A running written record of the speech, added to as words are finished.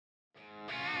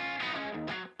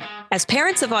As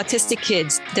parents of autistic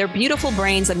kids, their beautiful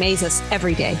brains amaze us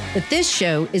every day. But this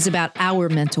show is about our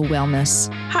mental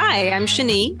wellness. Hi, I'm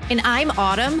Shani. And I'm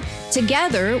Autumn.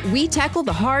 Together, we tackle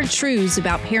the hard truths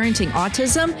about parenting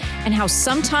autism and how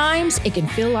sometimes it can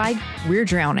feel like we're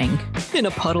drowning in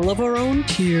a puddle of our own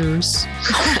tears.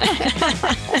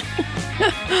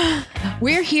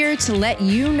 We're here to let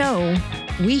you know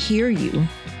we hear you.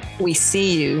 We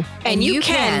see you. And you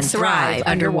can thrive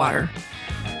underwater.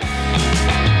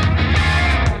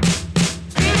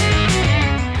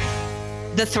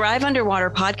 The Thrive Underwater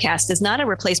podcast is not a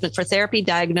replacement for therapy,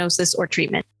 diagnosis, or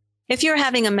treatment. If you're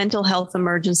having a mental health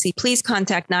emergency, please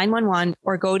contact 911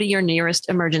 or go to your nearest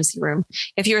emergency room.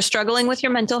 If you're struggling with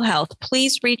your mental health,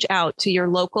 please reach out to your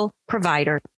local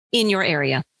provider in your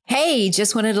area. Hey,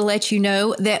 just wanted to let you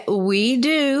know that we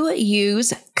do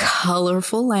use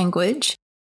colorful language.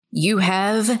 You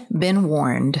have been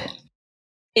warned.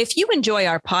 If you enjoy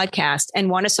our podcast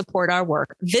and want to support our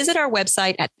work, visit our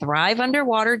website at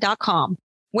thriveunderwater.com,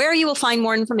 where you will find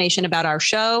more information about our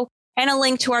show and a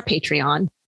link to our Patreon.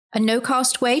 A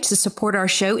no-cost way to support our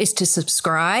show is to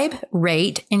subscribe,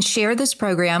 rate, and share this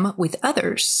program with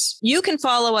others. You can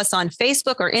follow us on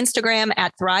Facebook or Instagram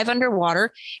at Thrive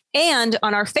Underwater and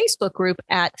on our Facebook group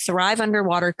at Thrive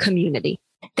Underwater Community.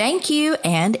 Thank you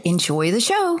and enjoy the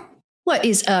show. What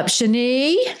is up,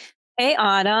 Shani? Hey,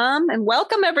 Autumn, and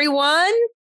welcome, everyone.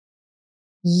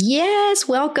 Yes,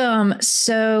 welcome.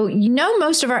 So,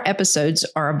 most of our episodes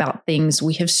are about things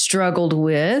we have struggled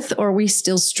with or we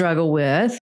still struggle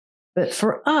with. But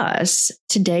for us,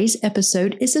 today's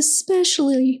episode is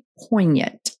especially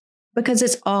poignant because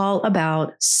it's all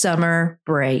about summer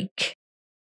break.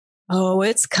 Oh,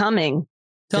 it's coming.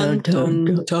 Dun, dun,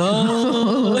 dun,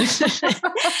 dun.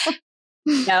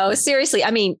 No, seriously.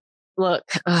 I mean, look,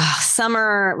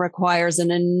 summer requires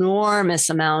an enormous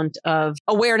amount of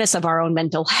awareness of our own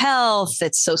mental health.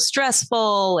 It's so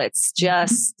stressful. It's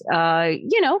just,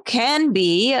 can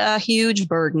be a huge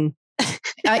burden.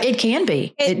 It can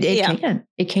be.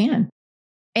 It can.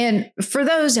 And for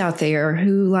those out there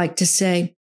who like to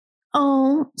say,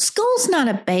 oh, school's not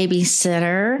a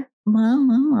babysitter.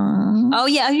 Oh,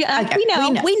 yeah.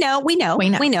 We know.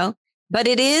 But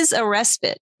it is a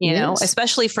respite.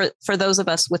 Especially for those of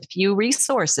us with few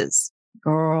resources.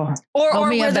 Girl, or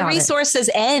where the resources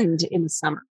end in the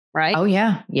summer, right? Oh,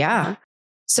 yeah. Yeah.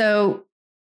 So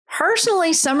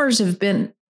personally, summers have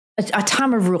been a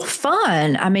time of real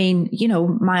fun. I mean,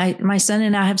 my son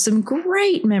and I have some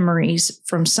great memories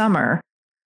from summer.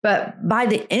 But by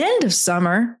the end of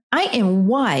summer, I am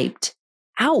wiped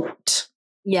out.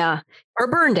 Yeah. Or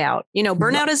burned out.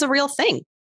 Burnout is a real thing.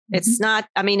 It's not,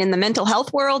 in the mental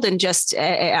health world and just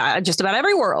about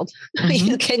every world,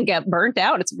 you can get burnt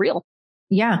out. It's real.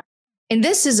 Yeah. And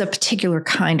this is a particular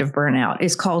kind of burnout.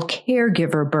 It's called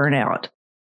caregiver burnout.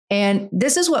 And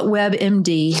this is what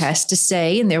WebMD has to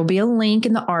say. And there will be a link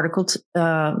in the article to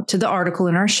the article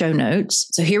in our show notes.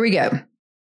 So here we go.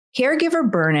 Caregiver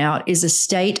burnout is a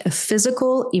state of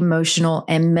physical, emotional,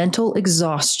 and mental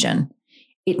exhaustion.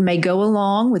 It may go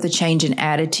along with a change in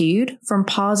attitude from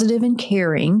positive and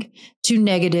caring to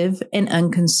negative and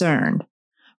unconcerned.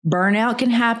 Burnout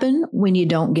can happen when you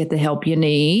don't get the help you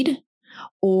need,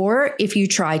 or if you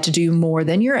try to do more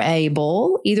than you're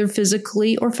able, either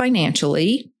physically or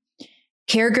financially.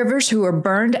 Caregivers who are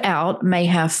burned out may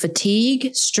have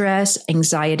fatigue, stress,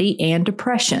 anxiety, and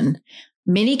depression.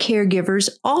 Many caregivers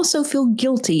also feel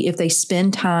guilty if they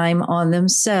spend time on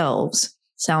themselves.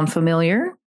 Sound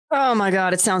familiar? Oh my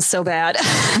God, it sounds so bad.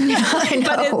 I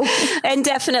know. And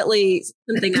definitely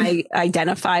something I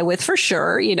identify with for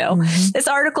sure. This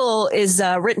article is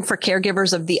written for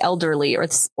caregivers of the elderly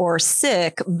or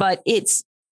sick, but it's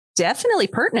definitely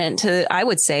pertinent to, I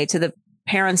would say, to the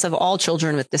parents of all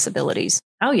children with disabilities.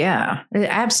 Oh, yeah,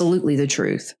 absolutely the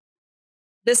truth.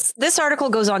 This article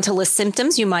goes on to list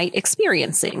symptoms you might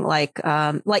experiencing, like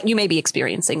you may be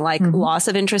experiencing, like loss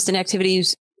of interest in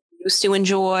activities used to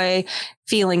enjoy,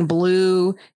 feeling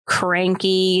blue,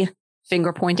 cranky,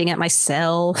 finger pointing at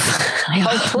myself,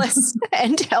 hopeless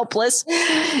and helpless,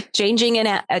 changes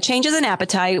in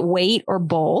appetite, weight, or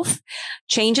both,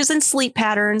 changes in sleep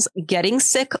patterns, getting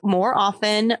sick more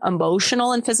often,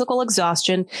 emotional and physical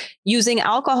exhaustion, using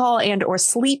alcohol and or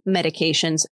sleep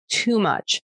medications too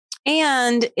much.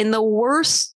 And in the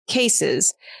worst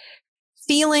cases,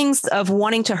 feelings of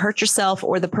wanting to hurt yourself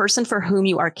or the person for whom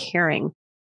you are caring.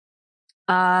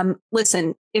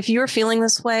 Listen, if you're feeling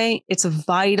this way, it's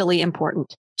vitally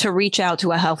important to reach out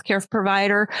to a healthcare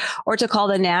provider or to call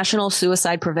the National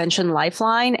Suicide Prevention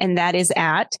Lifeline. And that is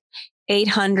at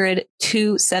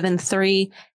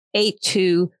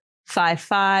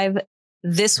 800-273-8255.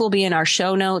 This will be in our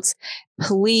show notes.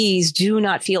 Please do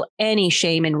not feel any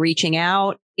shame in reaching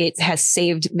out. It has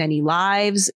saved many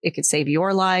lives. It could save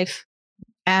your life.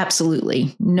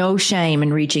 Absolutely. No shame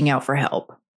in reaching out for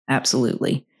help.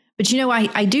 Absolutely. But,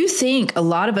 I do think a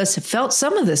lot of us have felt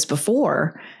some of this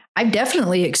before. I've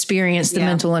definitely experienced the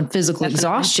mental and physical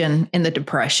exhaustion and the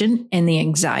depression and the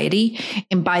anxiety.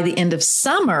 And by the end of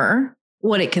summer,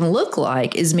 what it can look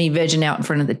like is me vegging out in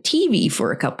front of the TV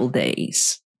for a couple of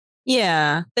days.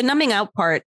 Yeah. The numbing out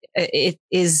part, it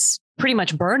is pretty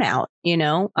much burnout,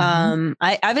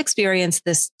 I've experienced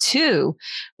this too,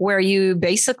 where you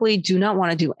basically do not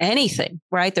want to do anything,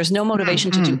 right? There's no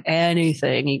motivation to do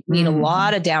anything. You need a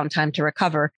lot of downtime to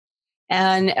recover.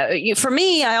 And for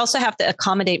me, I also have to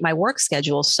accommodate my work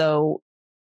schedule. So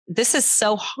this is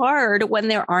so hard when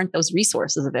there aren't those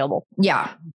resources available.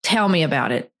 Yeah. Tell me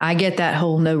about it. I get that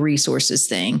whole no resources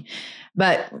thing.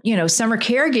 But, summer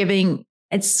caregiving,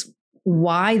 it's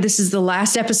why this is the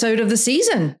last episode of the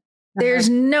season. There's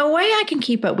no way I can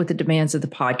keep up with the demands of the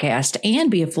podcast and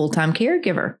be a full-time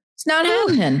caregiver. It's not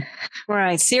happening.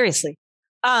 Right. Seriously.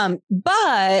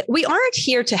 But we aren't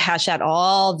here to hash out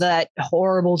all that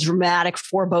horrible, dramatic,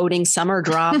 foreboding summer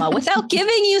drama without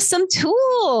giving you some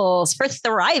tools for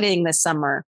thriving this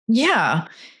summer. Yeah.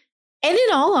 And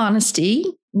in all honesty,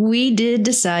 we did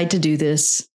decide to do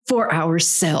this for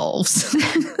ourselves.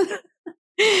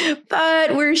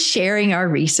 But we're sharing our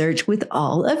research with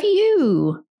all of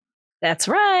you. That's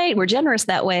right. We're generous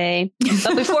that way.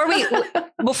 But before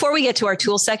we get to our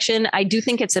tool section, I do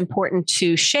think it's important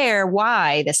to share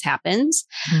why this happens.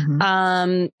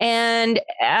 And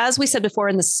as we said before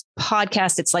in this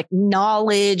podcast, it's like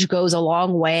knowledge goes a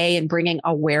long way in bringing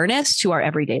awareness to our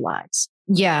everyday lives.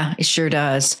 Yeah, it sure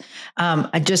does.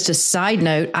 Just a side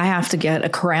note, I have to get a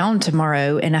crown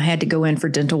tomorrow, and I had to go in for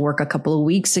dental work a couple of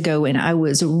weeks ago, and I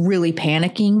was really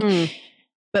panicking.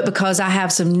 But because I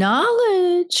have some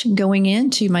knowledge going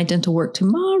into my dental work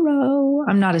tomorrow,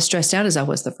 I'm not as stressed out as I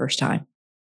was the first time.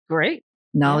 Great.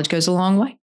 Knowledge goes a long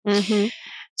way.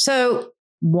 So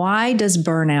why does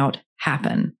burnout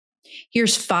happen?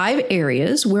 Here's 5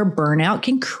 areas where burnout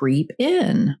can creep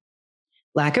in.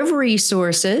 Lack of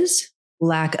resources,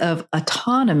 lack of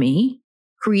autonomy,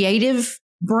 creative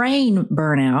brain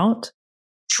burnout,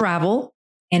 travel,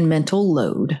 and mental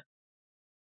load.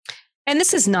 And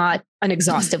this is not an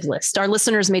exhaustive list. Our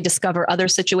listeners may discover other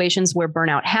situations where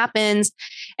burnout happens.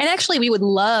 And actually, we would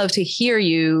love to hear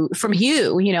from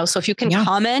you, so if you can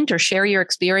comment or share your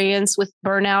experience with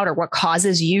burnout or what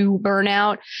causes you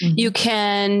burnout, you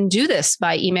can do this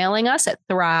by emailing us at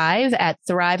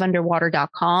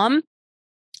thrive@thriveunderwater.com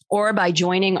or by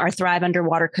joining our Thrive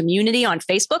Underwater community on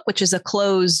Facebook, which is a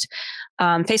closed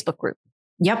Facebook group.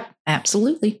 Yep,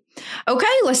 absolutely. Okay,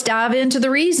 let's dive into the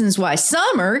reasons why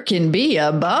summer can be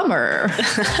a bummer.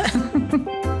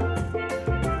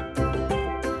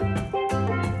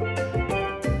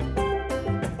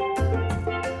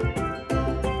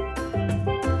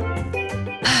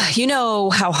 You know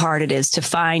how hard it is to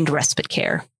find respite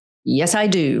care. Yes, I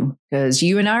do, because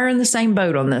you and I are in the same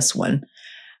boat on this one.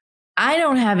 I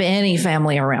don't have any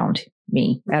family around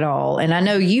me at all. And I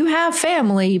know you have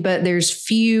family, but there's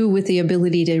few with the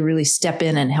ability to really step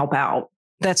in and help out.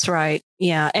 That's right.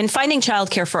 Yeah. And finding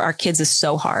childcare for our kids is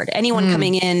so hard. Anyone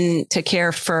coming in to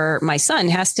care for my son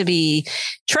has to be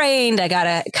trained. I got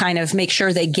to kind of make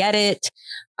sure they get it.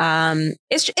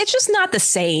 It's just not the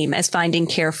same as finding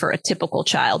care for a typical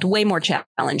child. Way more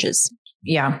challenges.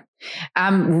 Yeah.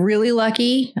 I'm really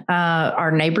lucky.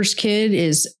 Our neighbor's kid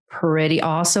is pretty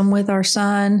awesome with our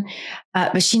son,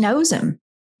 but she knows him,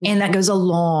 and that goes a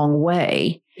long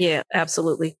way. Yeah,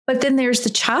 absolutely. But then there's the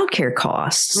childcare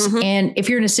costs. And if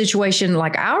you're in a situation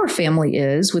like our family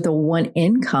is with a one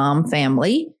income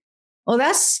family, well,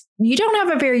 you don't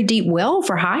have a very deep well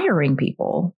for hiring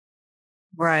people.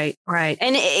 Right.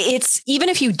 And it's, even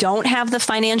if you don't have the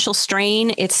financial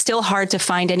strain, it's still hard to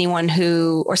find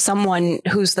someone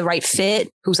who's the right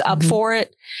fit, who's up for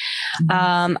it.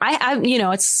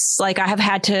 It's like I have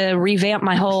had to revamp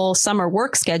my whole summer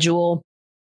work schedule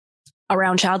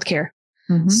around childcare.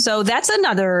 So that's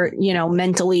another,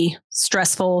 mentally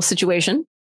stressful situation.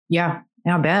 Yeah,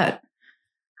 I bet.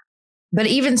 But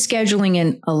even scheduling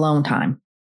in alone time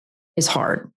is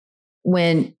hard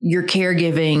when you're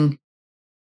caregiving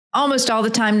almost all the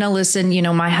time. Now, listen,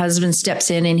 my husband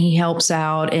steps in and he helps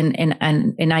out,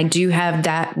 and I do have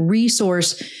that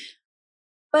resource,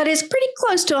 but it's pretty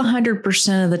close to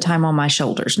 100% of the time on my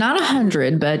shoulders. Not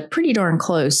 100, but pretty darn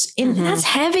close. And that's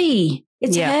heavy.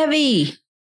 It's heavy.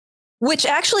 Which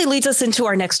actually leads us into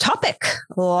our next topic,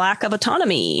 lack of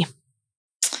autonomy.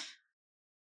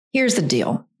 Here's the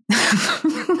deal.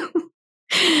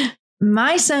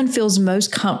 my son feels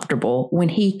most comfortable when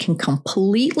he can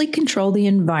completely control the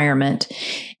environment.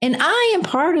 And I am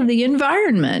part of the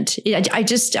environment.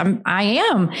 I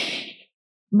am.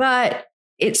 But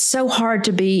it's so hard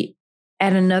to be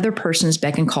at another person's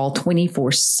beck and call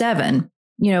 24/7.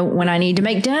 When I need to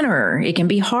make dinner, it can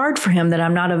be hard for him that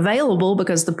I'm not available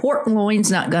because the pork loin's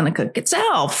not going to cook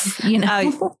itself.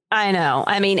 I know.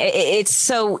 I mean,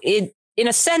 in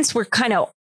a sense, we're kind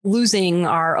of losing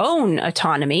our own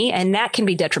autonomy, and that can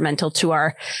be detrimental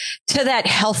to that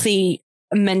healthy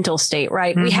mental state,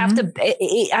 right? We have to,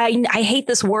 I hate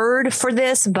this word for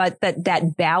this, but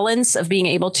that balance of being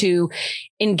able to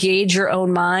engage your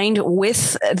own mind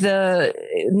with the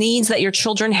needs that your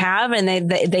children have, and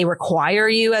they require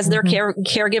you as their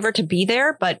caregiver to be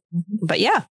there. But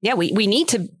yeah, we need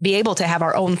to be able to have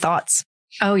our own thoughts.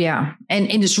 Oh yeah. And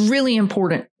it's really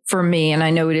important for me, and I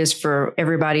know it is for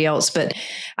everybody else, but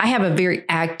I have a very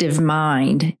active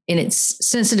mind and it's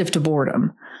sensitive to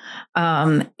boredom.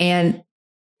 And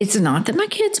it's not that my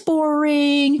kid's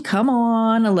boring. Come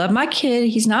on. I love my kid.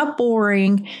 He's not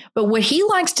boring. But what he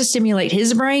likes to stimulate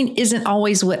his brain isn't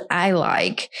always what I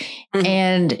like.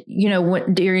 And,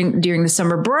 during the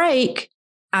summer break,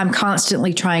 I'm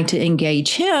constantly trying to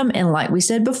engage him. And like we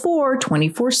said before,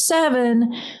 24/7,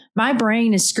 my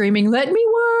brain is screaming, let me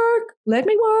work. Let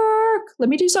me work. Let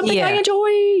me do something I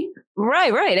enjoy.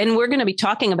 Right. And we're going to be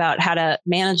talking about how to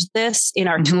manage this in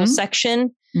our tool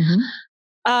section.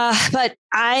 But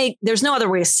there's no other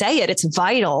way to say it. It's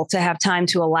vital to have time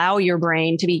to allow your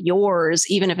brain to be yours,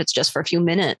 even if it's just for a few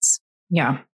minutes.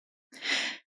 Yeah.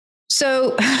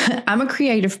 So I'm a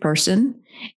creative person.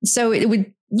 So you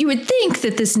would think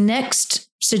that this next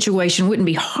situation wouldn't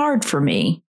be hard for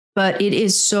me, but it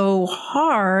is so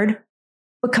hard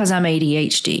because I'm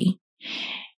ADHD.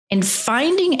 And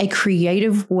finding a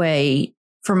creative way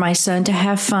for my son to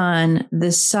have fun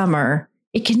this summer,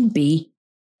 it can be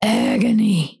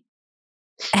agony.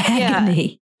 Yeah,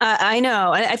 I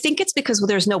know. I think it's because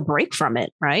there's no break from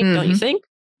it, right? Don't you think?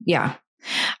 Yeah.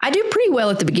 I do pretty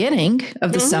well at the beginning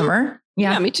of the summer.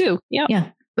 Yeah, me too. Yeah.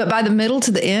 But by the middle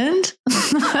to the end,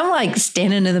 I'm like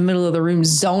standing in the middle of the room,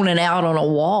 zoning out on a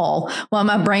wall while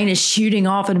my brain is shooting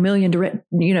off in a million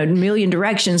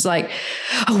directions. Like,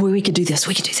 oh, we could do this.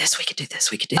 We could do this. We could do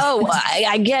this. We could do this. Oh,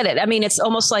 I get it. I mean, it's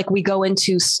almost like we go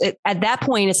into, at that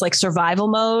point, it's like survival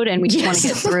mode and we just want to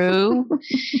get through.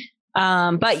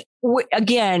 But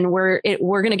again, we're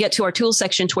going to get to our tool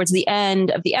section towards the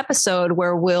end of the episode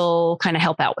where we'll kind of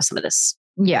help out with some of this.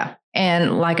 Yeah.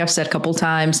 And like I've said a couple of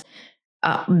times,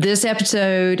 this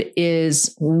episode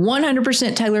is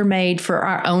 100% tailor-made for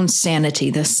our own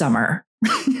sanity this summer.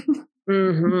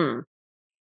 Summer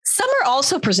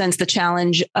also presents the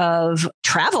challenge of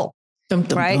travel.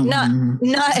 Right.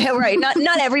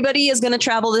 Not everybody is going to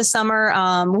travel this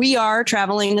summer. We are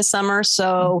traveling this summer.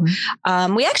 So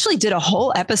we actually did a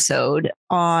whole episode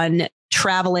on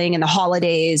traveling and the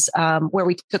holidays where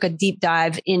we took a deep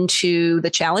dive into the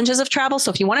challenges of travel.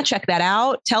 So if you want to check that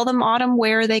out, tell them, Autumn,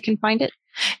 where they can find it.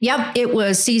 Yep. It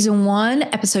was season 1,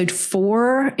 episode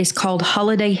 4 is called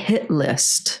Holiday Hit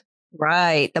List.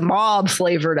 Right. The mob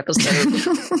flavored episode.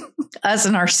 Us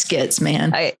and our skits,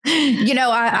 man. I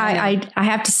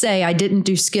have to say I didn't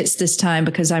do skits this time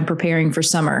because I'm preparing for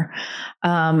summer.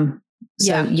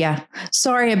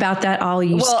 Sorry about that, all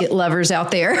you skit lovers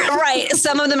out there. Right.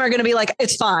 Some of them are going to be like,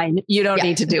 it's fine. You don't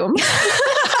need to do them.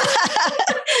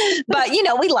 But,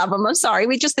 we love them. I'm sorry.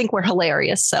 We just think we're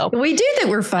hilarious. So we do think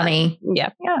we're funny. Yeah.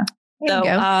 So,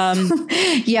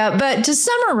 but to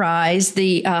summarize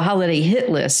the holiday hit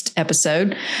list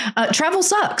episode, travel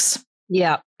sucks.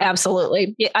 Yeah,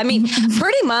 absolutely. Yeah, I mean,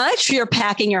 pretty much you're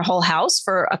packing your whole house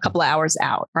for a couple of hours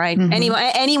out, right?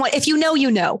 Anyone, if you know,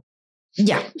 you know.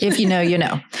 Yeah, if you know, you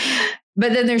know.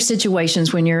 But then there's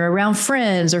situations when you're around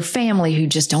friends or family who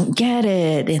just don't get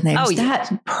it. And there's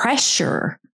that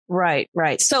pressure. Right.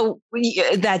 So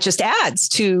that just adds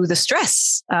to the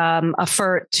stress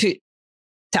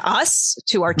to us,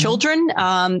 to our children.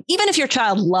 Even if your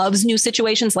child loves new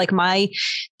situations, like my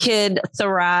kid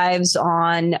thrives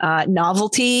on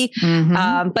novelty,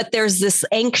 but there's this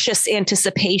anxious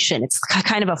anticipation. It's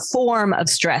kind of a form of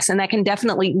stress, and that can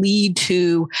definitely lead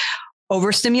to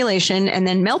overstimulation and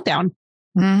then meltdown.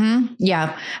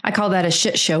 Yeah. I call that a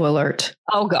shit show alert.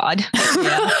 Oh God.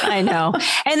 Yeah, I know.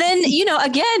 And then,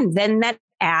 then that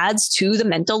adds to the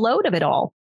mental load of it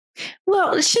all.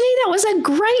 Well, Shani, that was a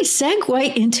great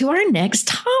segue into our next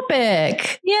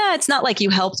topic. Yeah, it's not like you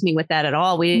helped me with that at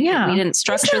all. We didn't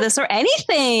structure this or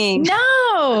anything.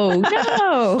 No.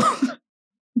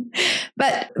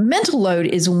 But mental load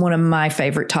is one of my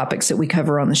favorite topics that we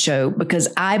cover on the show because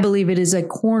I believe it is a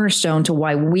cornerstone to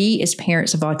why we as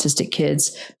parents of autistic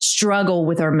kids struggle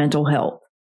with our mental health.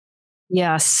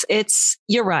 Yes,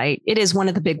 you're right. It is one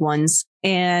of the big ones.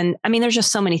 And I mean, there's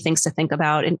just so many things to think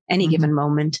about in any given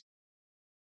moment.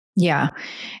 Yeah.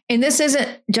 And this isn't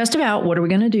just about what are we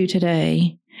going to do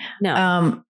today?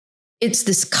 No. It's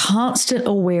this constant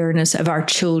awareness of our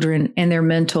children and their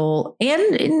mental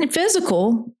and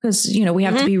physical, because, we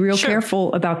have to be real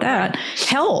careful about that,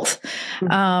 health.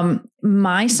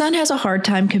 My son has a hard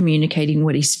time communicating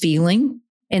what he's feeling.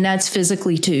 And that's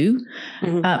physically too.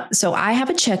 So I have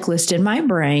a checklist in my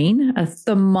brain, a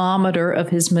thermometer of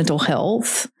his mental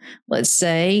health, let's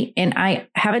say, and I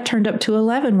have it turned up to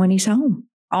 11 when he's home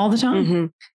all the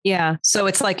time. Yeah. So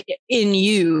it's like in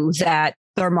you that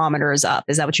thermometer is up.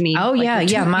 Is that what you mean? Oh, like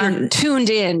yeah. You're tuned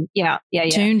in. Yeah.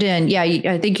 Tuned in. Yeah.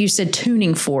 I think you said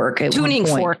tuning fork. Tuning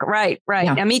fork. Right.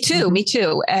 Yeah. And me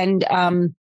too. And,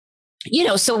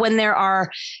 so when there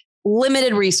are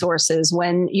limited resources,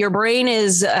 when your brain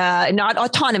is not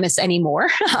autonomous anymore,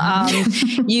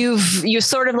 you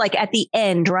sort of like at the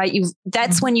end, right?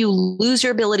 That's when you lose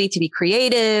your ability to be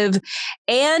creative,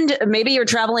 and maybe you're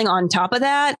traveling on top of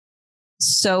that.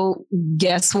 So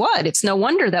guess what? It's no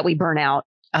wonder that we burn out.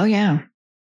 Oh yeah.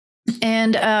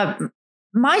 And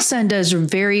my son does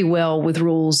very well with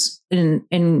rules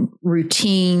and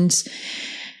routines.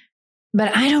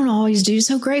 But I don't always do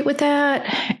so great with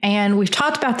that. And we've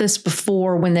talked about this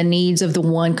before. When the needs of the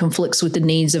one conflicts with the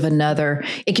needs of another,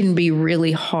 it can be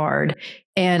really hard.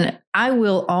 And I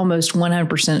will almost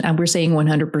 100%, and we're saying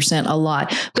 100% a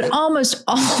lot, but almost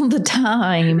all the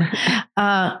time,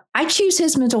 I choose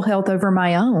his mental health over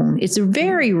my own. It's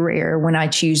very rare when I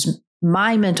choose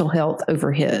my mental health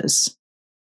over his.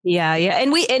 Yeah.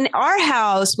 And in our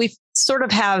house, we sort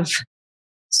of have...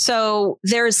 So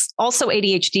there's also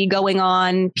ADHD going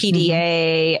on,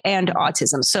 PDA, and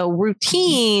autism. So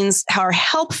routines are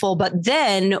helpful, but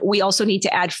then we also need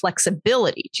to add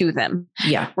flexibility to them.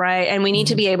 Yeah. Right. And we need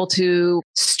to be able to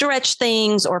stretch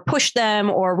things or push them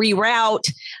or reroute.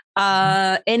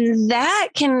 And that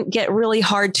can get really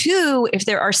hard too if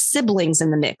there are siblings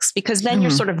in the mix, because then you're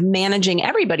sort of managing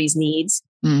everybody's needs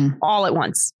all at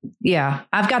once. Yeah.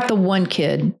 I've got the one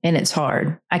kid and it's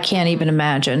hard. I can't even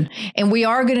imagine. And we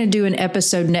are going to do an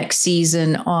episode next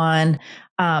season on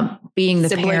being the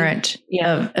parent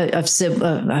of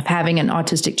having an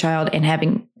autistic child and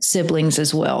having siblings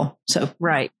as well. So,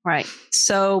 right.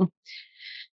 So,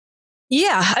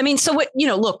 yeah. I mean, so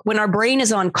look, when our brain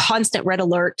is on constant red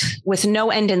alert with no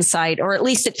end in sight, or at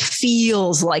least it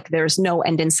feels like there's no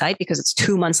end in sight because it's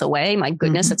 2 months away. My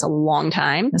goodness, it's a long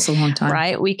time. That's a long time.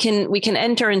 Right. We can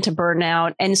enter into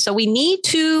burnout. And so we need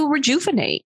to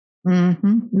rejuvenate.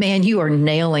 Man, you are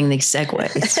nailing these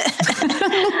segues.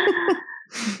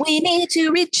 We need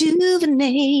to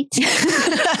rejuvenate.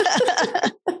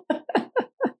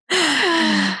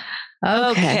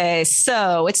 Okay,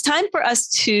 so it's time for us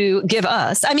to give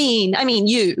us, I mean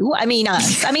you, I mean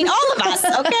us, I mean all of us,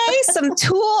 okay, some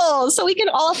tools so we can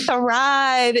all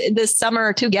thrive this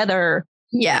summer together.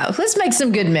 Yeah, let's make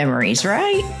some good memories,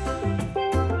 right?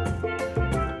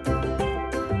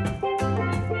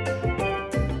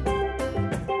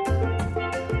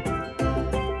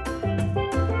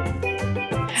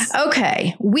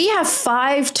 Okay, we have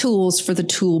 5 tools for the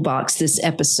toolbox this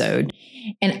episode,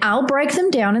 and I'll break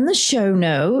them down in the show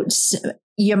notes.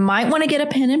 You might want to get a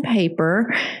pen and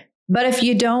paper, but if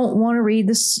you don't want to read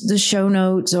the show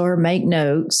notes or make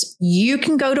notes, you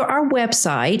can go to our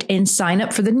website and sign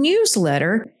up for the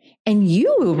newsletter, and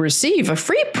you will receive a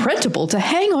free printable to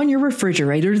hang on your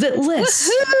refrigerator that lists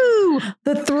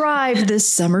the Thrive This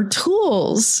Summer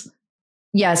tools.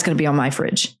 Yeah, it's going to be on my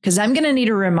fridge because I'm going to need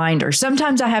a reminder.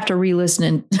 Sometimes I have to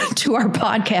re-listen to our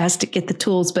podcast to get the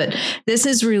tools, but this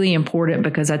is really important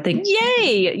because I think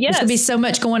there's going to be so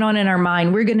much going on in our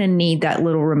mind. We're going to need that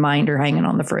little reminder hanging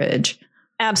on the fridge.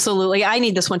 Absolutely. I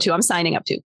need this one too. I'm signing up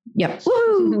too. Yep.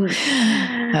 Woo.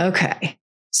 Okay.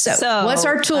 So what's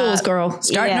our tools, girl?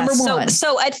 Start number 1.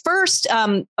 So at first,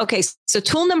 so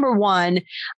tool number 1,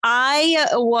 I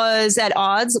was at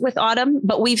odds with Autumn,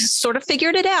 but we've sort of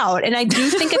figured it out. And I do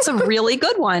think it's a really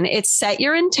good one. It's set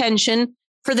your intention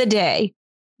for the day.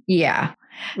 Yeah.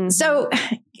 So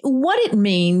what it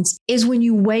means is when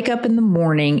you wake up in the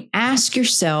morning, ask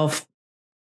yourself,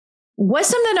 what's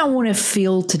something I want to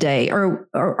feel today? Or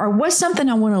what's something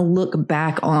I want to look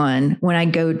back on when I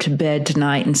go to bed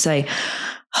tonight and say,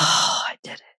 oh, I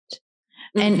did it.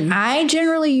 And I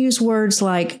generally use words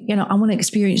like, I want to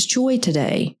experience joy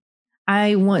today.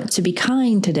 I want to be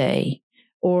kind today,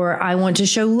 or I want to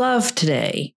show love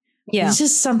today, Yeah. It's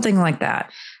just something like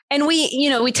that. And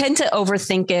we tend to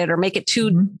overthink it or make it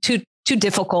too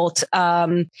difficult.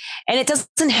 And it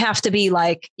doesn't have to be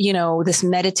like, this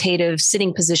meditative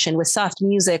sitting position with soft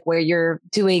music where you're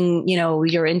doing,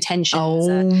 your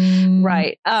intentions.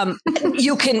 Right.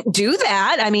 You can do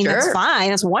that. I mean, That's fine.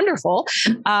 That's wonderful.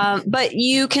 But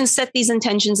you can set these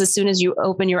intentions as soon as you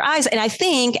open your eyes. And I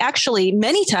think actually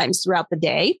many times throughout the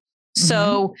day.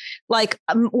 So like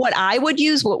what I would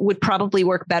use, what would probably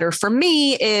work better for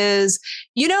me is,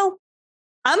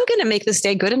 I'm going to make this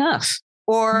day good enough.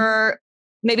 Or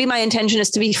maybe my intention is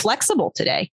to be flexible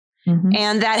today.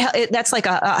 And that's like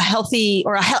a healthy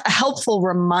or a helpful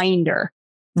reminder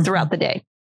throughout the day.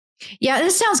 Yeah.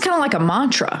 This sounds kind of like a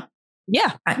mantra.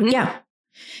 Yeah. Yeah.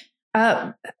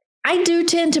 I do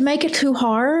tend to make it too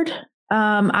hard.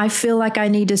 I feel like I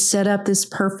need to set up this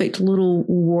perfect little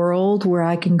world where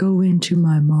I can go into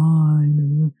my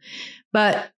mind.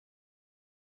 But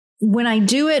when I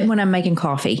do it, when I'm making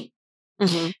coffee,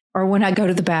 or when I go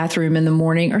to the bathroom in the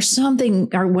morning or something,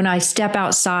 or when I step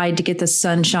outside to get the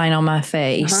sunshine on my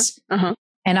face,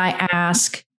 and I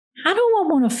ask, how do I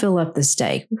want to fill up this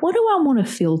day? What do I want to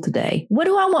feel today? What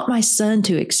do I want my son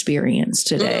to experience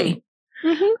today?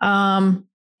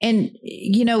 And,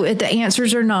 the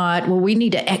answers are not, well, we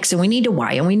need to X and we need to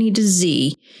Y and we need to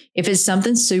Z. If it's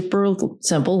something super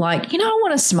simple, like, I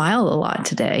want to smile a lot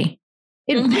today.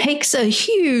 It makes a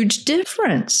huge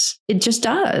difference. It just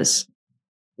does.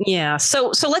 Yeah.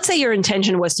 So let's say your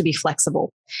intention was to be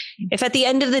flexible. If at the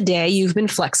end of the day, you've been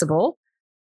flexible,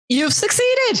 you've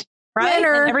succeeded, right?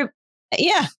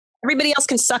 Everybody else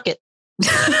can suck it.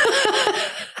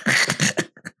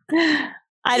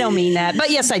 I don't mean that,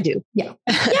 but yes, I do. Yeah.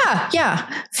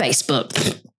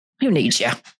 Facebook. Who needs you?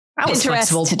 I was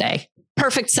flexible today.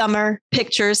 Perfect summer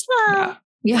pictures.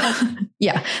 Yeah.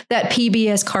 That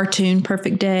PBS cartoon,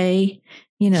 Perfect Day.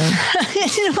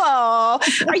 Oh,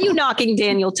 are you knocking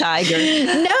Daniel Tiger?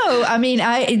 No, I mean,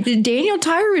 Daniel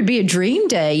Tiger would be a dream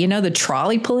day. The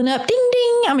trolley pulling up, ding,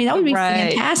 ding. I mean, that would be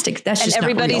fantastic. That's just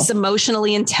everybody's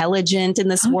emotionally intelligent in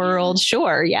this world.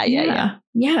 Sure. Yeah.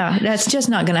 That's just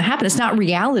not going to happen. It's not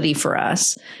reality for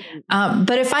us.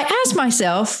 But if I ask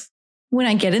myself when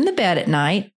I get in the bed at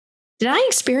night, did I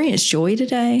experience joy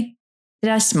today? Did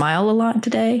I smile a lot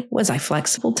today? Was I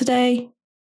flexible today?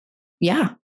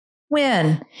 Yeah.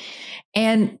 When?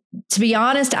 And to be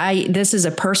honest, this is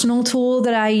a personal tool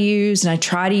that I use and I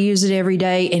try to use it every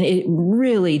day. And it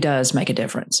really does make a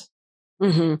difference.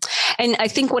 And I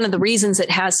think one of the reasons it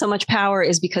has so much power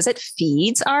is because it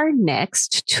feeds our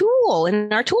next tool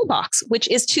in our toolbox, which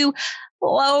is to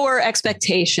lower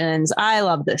expectations. I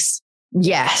love this.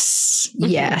 Yes.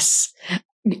 Yes.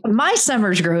 My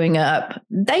summers growing up,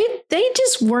 they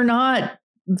just were not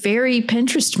very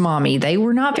Pinterest mommy. They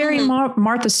were not very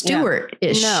Martha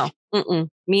Stewart-ish. No,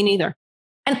 me neither.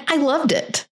 And I loved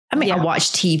it. I mean, I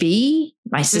watched TV.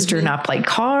 My sister and I played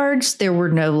cards. There were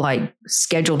no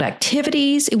scheduled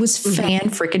activities. It was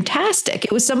fan-freaking-tastic.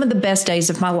 It was some of the best days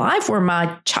of my life were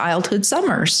my childhood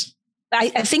summers. I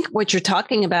think what you're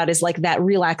talking about is like that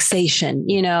relaxation,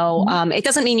 it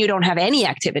doesn't mean you don't have any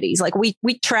activities. Like we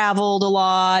traveled a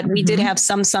lot. We did have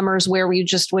some summers where we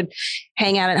just would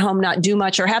hang out at home, not do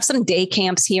much or have some day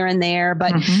camps here and there.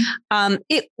 But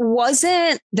it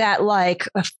wasn't that like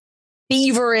a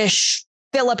feverish,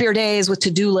 fill up your days with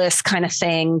to-do list kind of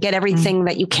thing. Get everything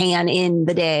that you can in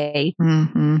the day.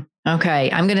 Okay.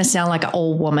 I'm going to sound like an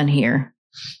old woman here.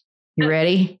 You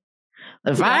ready?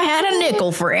 If I had a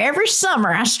nickel for every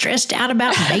summer I stressed out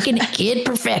about making a kid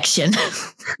perfection,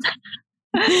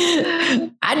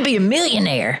 I'd be a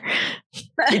millionaire.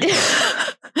 But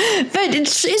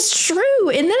it's true.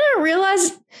 And then I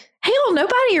realized, hell,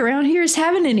 nobody around here is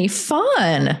having any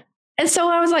fun. And so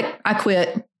I was like, I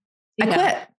quit.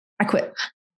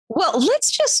 Well,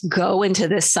 let's just go into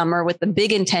this summer with the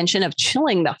big intention of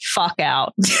chilling the fuck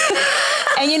out.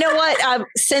 And you know what?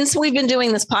 Since we've been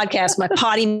doing this podcast, my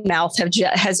potty mouth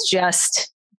has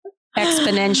just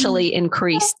exponentially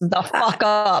increased the fuck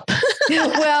up.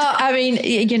 Well, I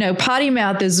mean, potty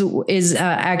mouth is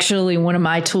actually one of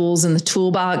my tools in the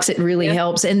toolbox. It really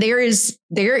helps. And there is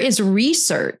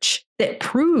research that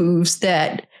proves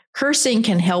that cursing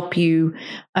can help you,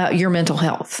 your mental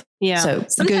health. Yeah. So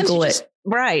sometimes Google it.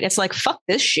 Right. It's like, fuck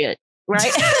this shit. Right.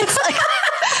 It's like,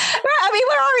 I mean,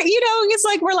 we're already, it's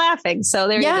like we're laughing. So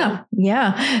there you go.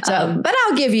 Yeah. So, but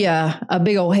I'll give you a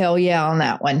big old hell yeah on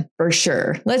that one for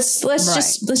sure. Let's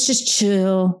just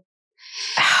chill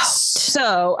out.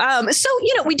 So,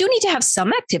 we do need to have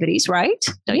some activities, right?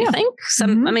 Don't you think? I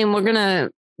mean, we're going to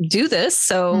do this.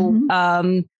 So,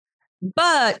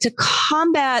 but to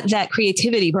combat that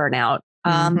creativity burnout,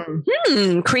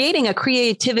 Creating a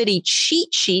creativity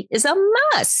cheat sheet is a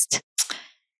must.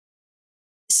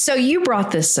 So you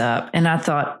brought this up and I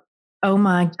thought, oh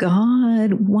my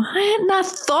God, why hadn't I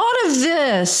thought of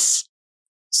this?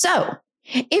 So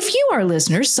if you, our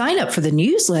listeners, sign up for the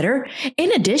newsletter,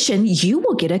 in addition, you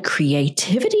will get a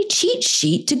creativity cheat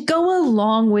sheet to go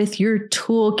along with your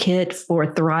toolkit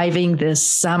for thriving this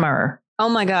summer. Oh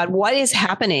my God, what is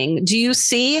happening? Do you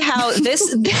see how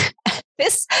this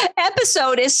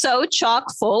episode is so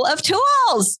chock full of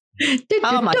tools?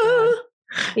 Oh my God.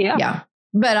 Yeah.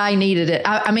 But I needed it.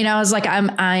 I mean, I was like,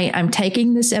 I'm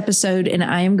taking this episode and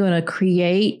I am going to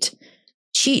create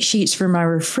cheat sheets for my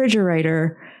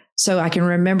refrigerator so I can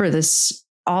remember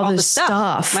all this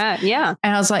stuff. Yeah.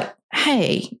 And I was like,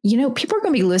 hey, people are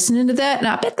going to be listening to that and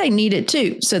I bet they need it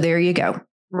too. So there you go.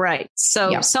 Right.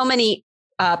 So many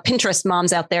Pinterest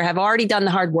moms out there have already done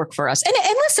the hard work for us. And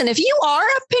listen, if you are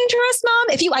a Pinterest mom,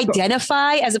 if you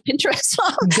identify as a Pinterest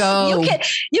mom,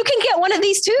 you can get one of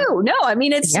these too. No, I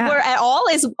mean, where all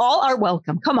are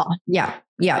welcome. Come on. Yeah.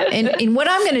 Yeah. And what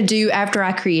I'm going to do after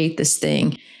I create this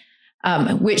thing,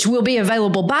 which will be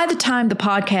available by the time the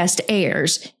podcast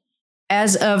airs,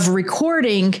 as of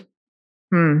recording.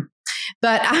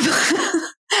 But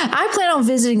I plan on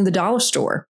visiting the dollar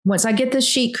store. Once I get this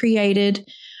sheet created,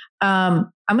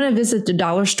 I'm going to visit the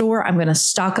dollar store. I'm going to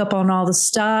stock up on all the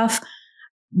stuff,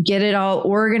 get it all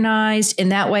organized.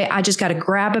 And that way I just got to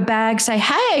grab a bag, say,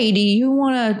 hey, do you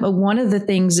want to, one of the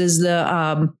things is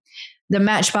the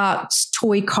Matchbox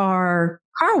toy car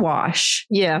wash.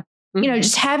 Yeah. Mm-hmm.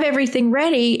 Just have everything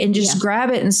ready and just grab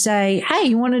it and say, hey,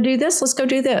 you want to do this? Let's go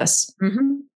do this.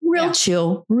 Mm-hmm. Real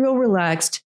chill, real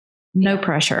relaxed, no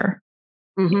pressure.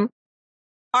 Mm-hmm.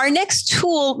 Our next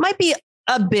tool might be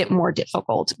a bit more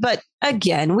difficult, but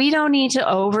again, we don't need to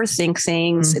overthink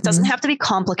things. Mm-hmm. It doesn't have to be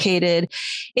complicated.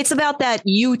 It's about that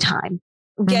you time,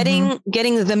 getting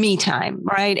the me time,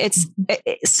 right?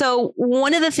 So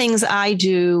one of the things I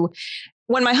do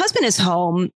when my husband is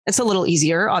home, it's a little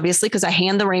easier, obviously, because I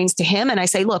hand the reins to him and I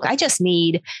say, look, I just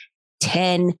need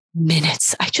 10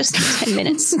 minutes. I just need 10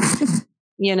 minutes,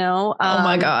 oh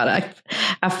my God.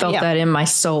 I felt that in my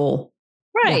soul.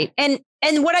 Right. Yeah.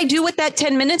 And what I do with that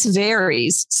 10 minutes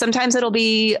varies. Sometimes it'll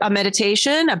be a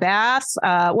meditation, a bath.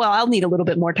 I'll need a little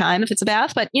bit more time if it's a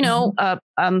bath, but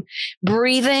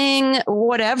breathing,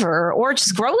 whatever, or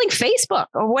just scrolling Facebook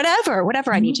or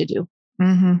whatever I need to do.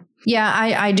 Mm-hmm. Yeah,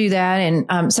 I do that.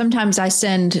 And sometimes I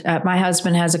send, my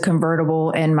husband has a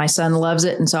convertible and my son loves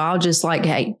it. And so I'll just like,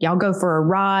 hey, y'all go for a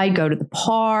ride, go to the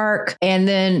park. And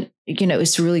then,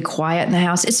 it's really quiet in the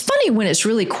house. It's funny when it's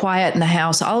really quiet in the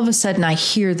house, all of a sudden I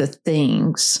hear the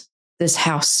things this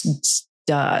house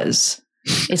does.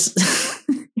 It's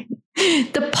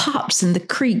the pops and the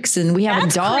creaks, and we have a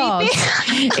dog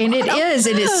and it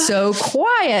is so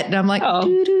quiet. And I'm like,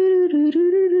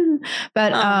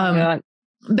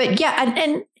 but yeah,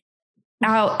 and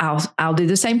I'll do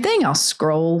the same thing. I'll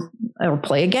scroll or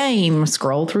play a game,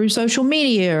 scroll through social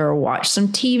media or watch some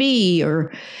TV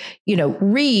or,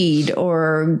 read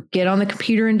or get on the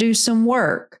computer and do some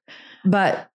work.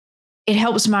 But it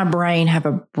helps my brain have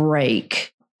a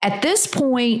break. At this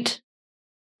point,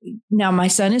 now my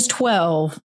son is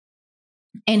 12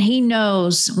 and he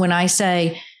knows when I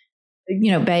say,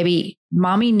 baby,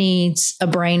 mommy needs a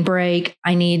brain break.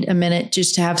 I need a minute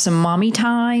just to have some mommy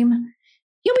time.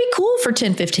 You'll be cool for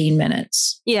 10, 15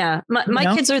 minutes. Yeah.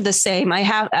 My kids are the same.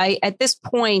 At this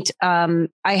point, I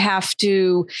have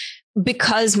to,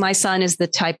 because my son is the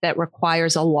type that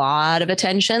requires a lot of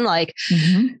attention. Like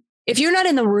if you're not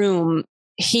in the room,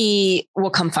 he will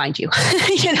come find you,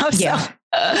 Yeah.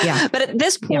 But at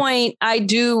this point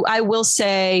I will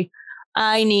say,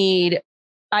 I need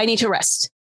to rest.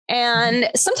 And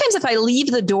sometimes if I leave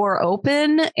the door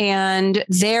open and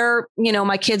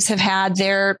my kids have had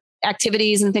their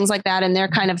activities and things like that, and they're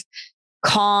kind of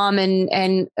calm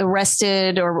and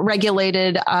rested or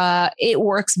regulated, it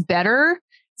works better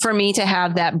for me to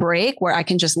have that break where I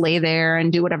can just lay there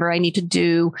and do whatever I need to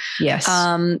do. Yes.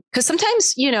 Because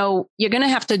sometimes, you're going to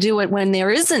have to do it when there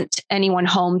isn't anyone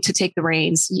home to take the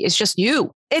reins. It's just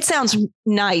you. It sounds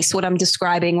nice what I'm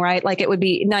describing, right? Like it would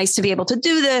be nice to be able to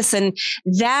do this, and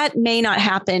that may not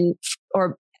happen,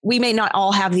 or we may not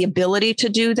all have the ability to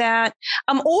do that.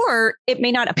 Or it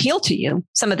may not appeal to you,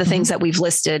 some of the things that we've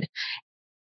listed.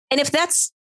 And if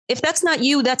that's not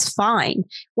you, that's fine.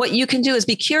 What you can do is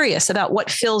be curious about what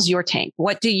fills your tank.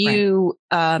 What do you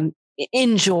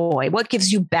enjoy? What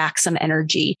gives you back some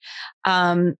energy?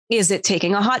 Is it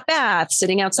taking a hot bath,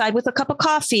 sitting outside with a cup of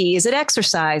coffee? Is it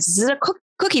exercise? Is it a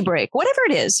cookie break? Whatever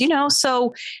it is,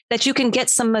 so that you can get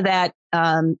some of that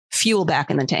fuel back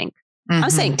in the tank. I'm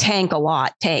saying tank a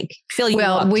lot. Tank. Fill you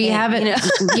up. We haven't.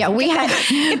 Yeah, we have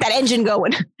get that engine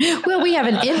going. Well, we have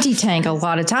an empty tank a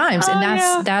lot of times,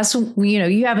 and that's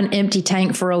you have an empty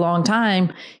tank for a long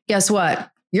time. Guess what?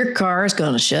 Your car is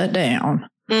going to shut down.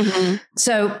 Mm-hmm.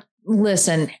 So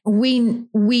listen,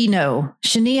 we know,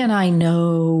 Shania and I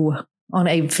know on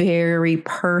a very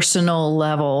personal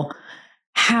level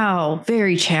how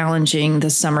very challenging the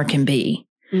summer can be.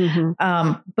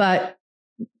 Mm-hmm. But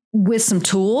with some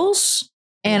tools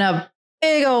and a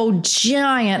big old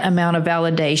giant amount of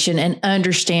validation and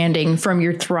understanding from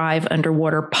your Thrive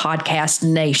Underwater podcast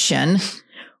nation,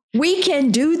 we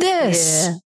can do this.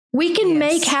 Yeah. We can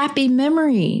make happy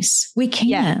memories. We can.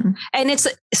 Yeah. And it's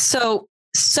so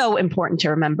important to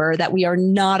remember that we are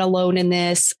not alone in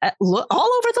this. All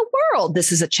over the world,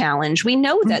 this is a challenge. We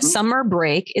know that summer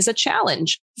break is a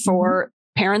challenge for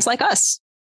parents like us.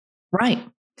 Right.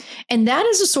 And that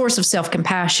is a source of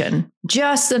self-compassion,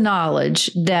 just the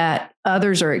knowledge that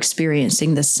others are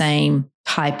experiencing the same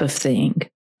type of thing.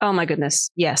 Oh, my goodness.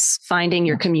 Yes. Finding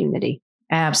your community.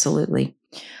 Absolutely.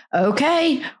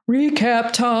 Okay.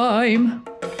 Recap time.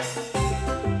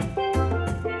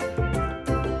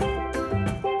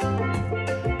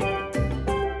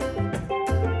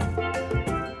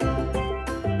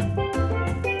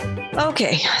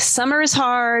 Okay, summer is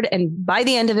hard, and by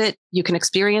the end of it, you can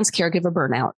experience caregiver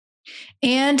burnout.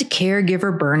 And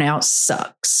caregiver burnout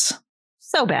sucks.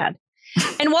 So bad.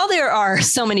 And while there are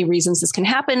so many reasons this can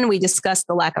happen, we discussed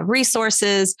the lack of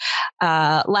resources,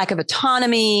 lack of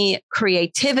autonomy,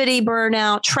 creativity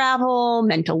burnout, travel,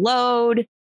 mental load.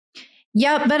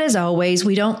 Yeah, but as always,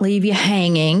 we don't leave you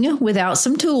hanging without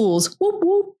some tools. Whoop,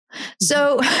 whoop.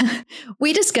 So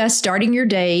we discussed starting your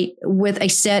day with a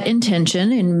set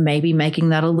intention and maybe making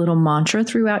that a little mantra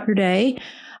throughout your day,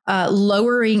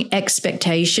 lowering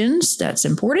expectations. That's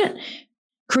important.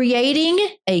 Creating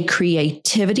a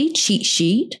creativity cheat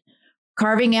sheet,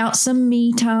 carving out some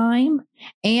me time,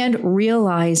 and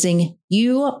realizing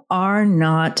you are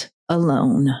not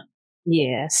alone.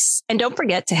 Yes. And don't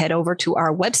forget to head over to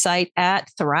our website at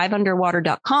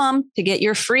thriveunderwater.com to get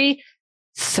your free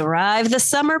Thrive the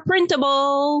Summer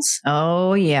printables.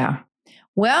 Oh, yeah.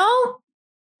 Well,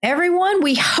 everyone,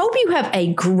 we hope you have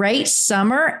a great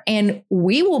summer, and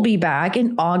we will be back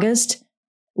in August.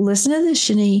 Listen to this,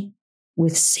 Shani,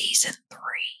 with season 3.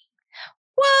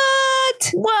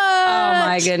 What? Oh,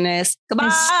 my goodness.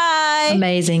 Goodbye. It's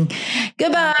amazing.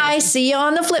 Goodbye. See you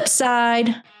on the flip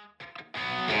side.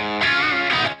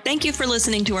 Thank you for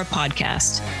listening to our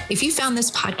podcast. If you found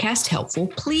this podcast helpful,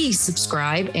 please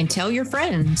subscribe and tell your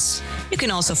friends. You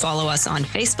can also follow us on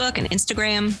Facebook and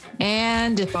Instagram.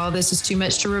 And if all this is too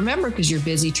much to remember because you're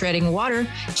busy treading water,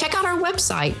 check out our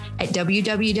website at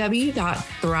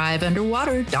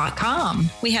www.thriveunderwater.com.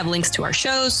 We have links to our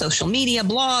shows, social media,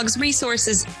 blogs,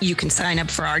 resources. You can sign up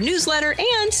for our newsletter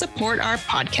and support our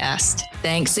podcast.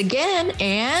 Thanks again,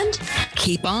 and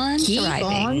keep on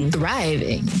thriving.